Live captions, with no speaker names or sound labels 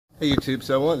Hey YouTube,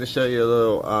 so I wanted to show you a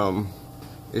little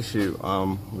issue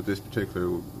with this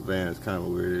particular van. It's kind of a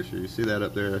weird issue. You see that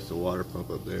up there? That's the water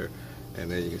pump up there, and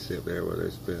then you can see up there where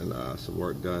there's been some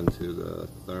work done to the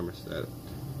thermostat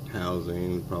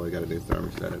housing. Probably got a new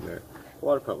thermostat in there. The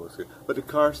water pump looks good, but the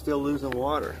car's still losing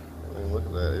water. I mean, look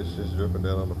at that, it's just dripping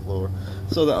down on the floor.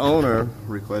 So the owner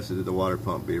requested that the water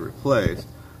pump be replaced.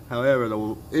 However,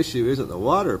 the issue isn't the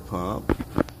water pump,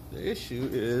 the issue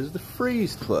is the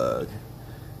freeze plug.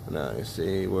 Now you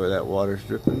see where that water's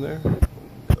dripping there? Go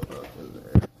up in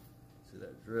there. See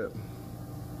that drip?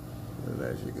 And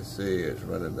as you can see, it's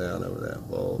running down over that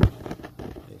bulb.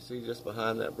 You see just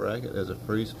behind that bracket, there's a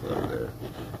freeze plug there.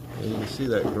 And you can see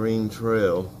that green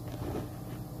trail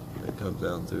that comes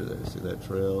down through there. See that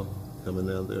trail coming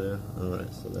down through there?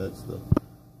 Alright, so that's the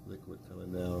liquid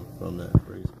coming down from that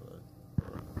freeze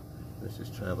plug. It's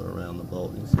just traveling around the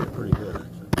bulb. You can see it pretty good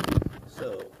actually.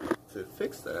 So, to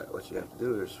fix that, what you have to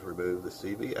do is remove the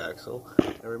CV axle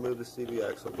and remove the CV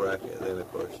axle bracket, and then of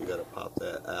course you got to pop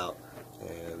that out,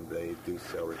 and they do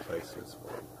sell replacements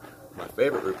for them. My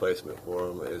favorite replacement for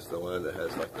them is the one that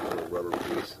has like the little rubber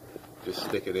piece. Just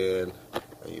stick it in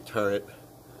and you turn it.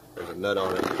 There's a nut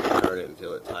on it, you turn it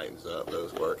until it tightens up.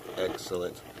 Those work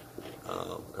excellent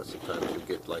because sometimes you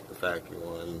get like the factory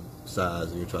one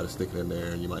size and you try to stick it in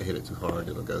there and you might hit it too hard,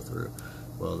 it'll go through.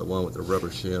 Well, the one with the rubber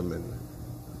shim and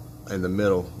in the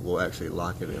middle will actually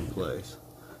lock it in place.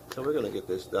 So we're going to get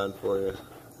this done for you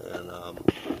and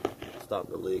stop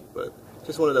the leak. But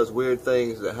just one of those weird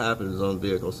things that happens on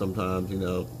vehicles sometimes. You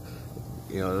know,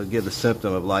 it'll give the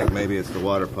symptom of like maybe it's the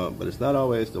water pump, but it's not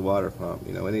always the water pump.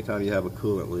 You know, anytime you have a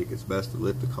coolant leak, it's best to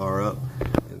lift the car up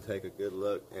and take a good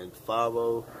look and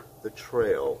follow the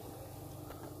trail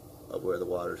of where the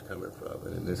water's coming from.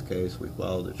 And in this case, we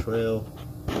followed the trail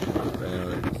and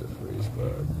found it's the freeze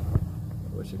plug.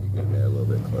 I wish I could get there a little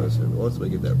bit closer, but once we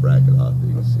get that bracket off,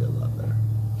 you can see a lot better.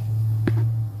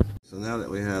 So now that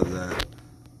we have that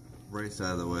brace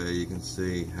out of the way, you can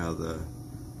see how the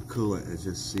coolant is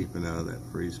just seeping out of that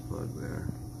freeze plug there.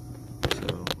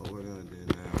 So what we're going to do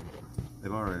now,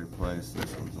 they've already replaced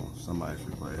this one, somebody's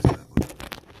replaced that one.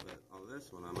 But on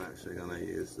this one, I'm actually going to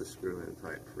use the screw-in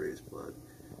type freeze plug.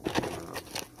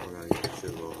 We're going to get the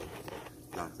chisel and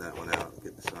knock that one out,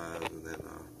 get the size, and then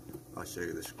I'll show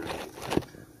you the screw.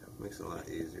 It makes it a lot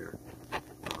easier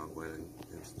when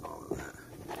installing that.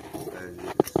 As you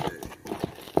can see,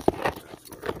 that's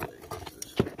where it is.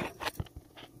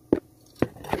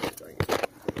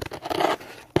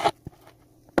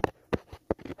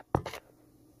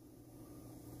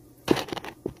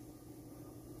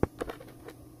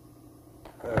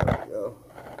 There we go.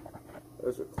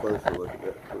 There's a closer look at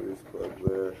that freeze plug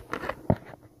there.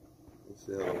 You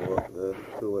see how the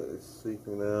coolant is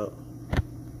seeping out.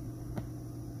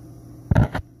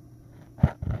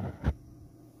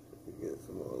 If you get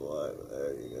some more light,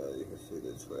 there you go. You can see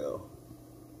the trail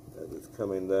as it's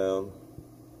coming down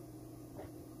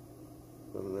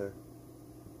from there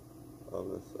on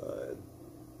the side,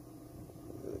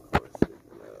 and then of course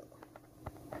seeping out.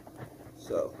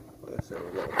 So, like I said,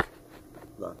 we're going to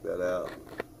knock that out,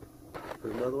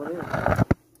 put another one in.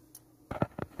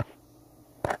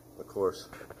 Of course,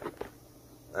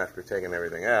 after taking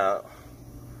everything out,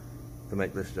 to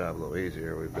make this job a little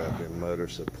easier, we've got the motor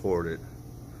supported,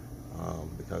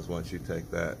 because once you take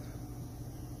that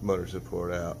motor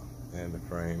support out and the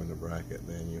frame and the bracket,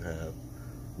 then you have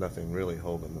nothing really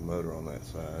holding the motor on that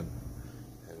side,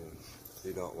 and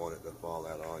you don't want it to fall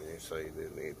out on you, so you do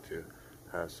need to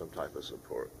have some type of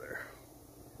support there.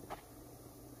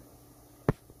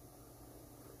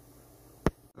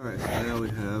 Alright, so now we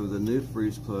have the new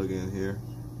freeze plug in here.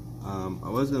 I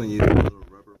was going to use a little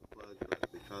rubber plug,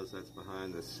 but because that's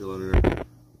behind the cylinder,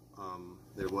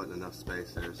 there wasn't enough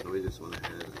space there, so we just went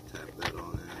ahead and tapped that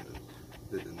on in and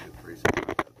did the new freeze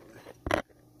plug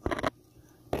that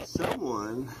way.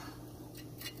 Someone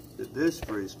did this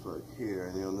freeze plug here,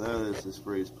 and you'll notice this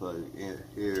freeze plug in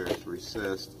here is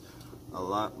recessed a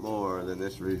lot more than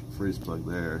this freeze plug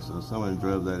there. So someone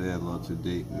drove that in a little too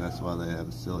deep, and that's why they have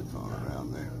a silicone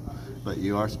around there. But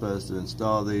you are supposed to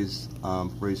install these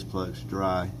freeze plugs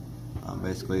dry.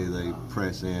 Basically they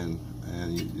press in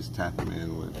and you just tap them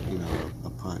in with, you know, a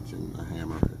punch and a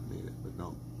hammer if needed, but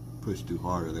don't push too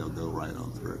hard or they'll go right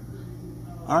on through.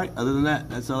 Alright, other than that,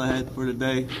 that's all I had for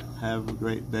today. Have a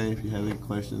great day. If you have any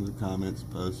questions or comments,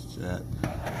 post, chat.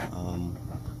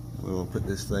 We will put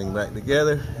this thing back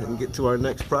together and get to our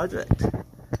next project.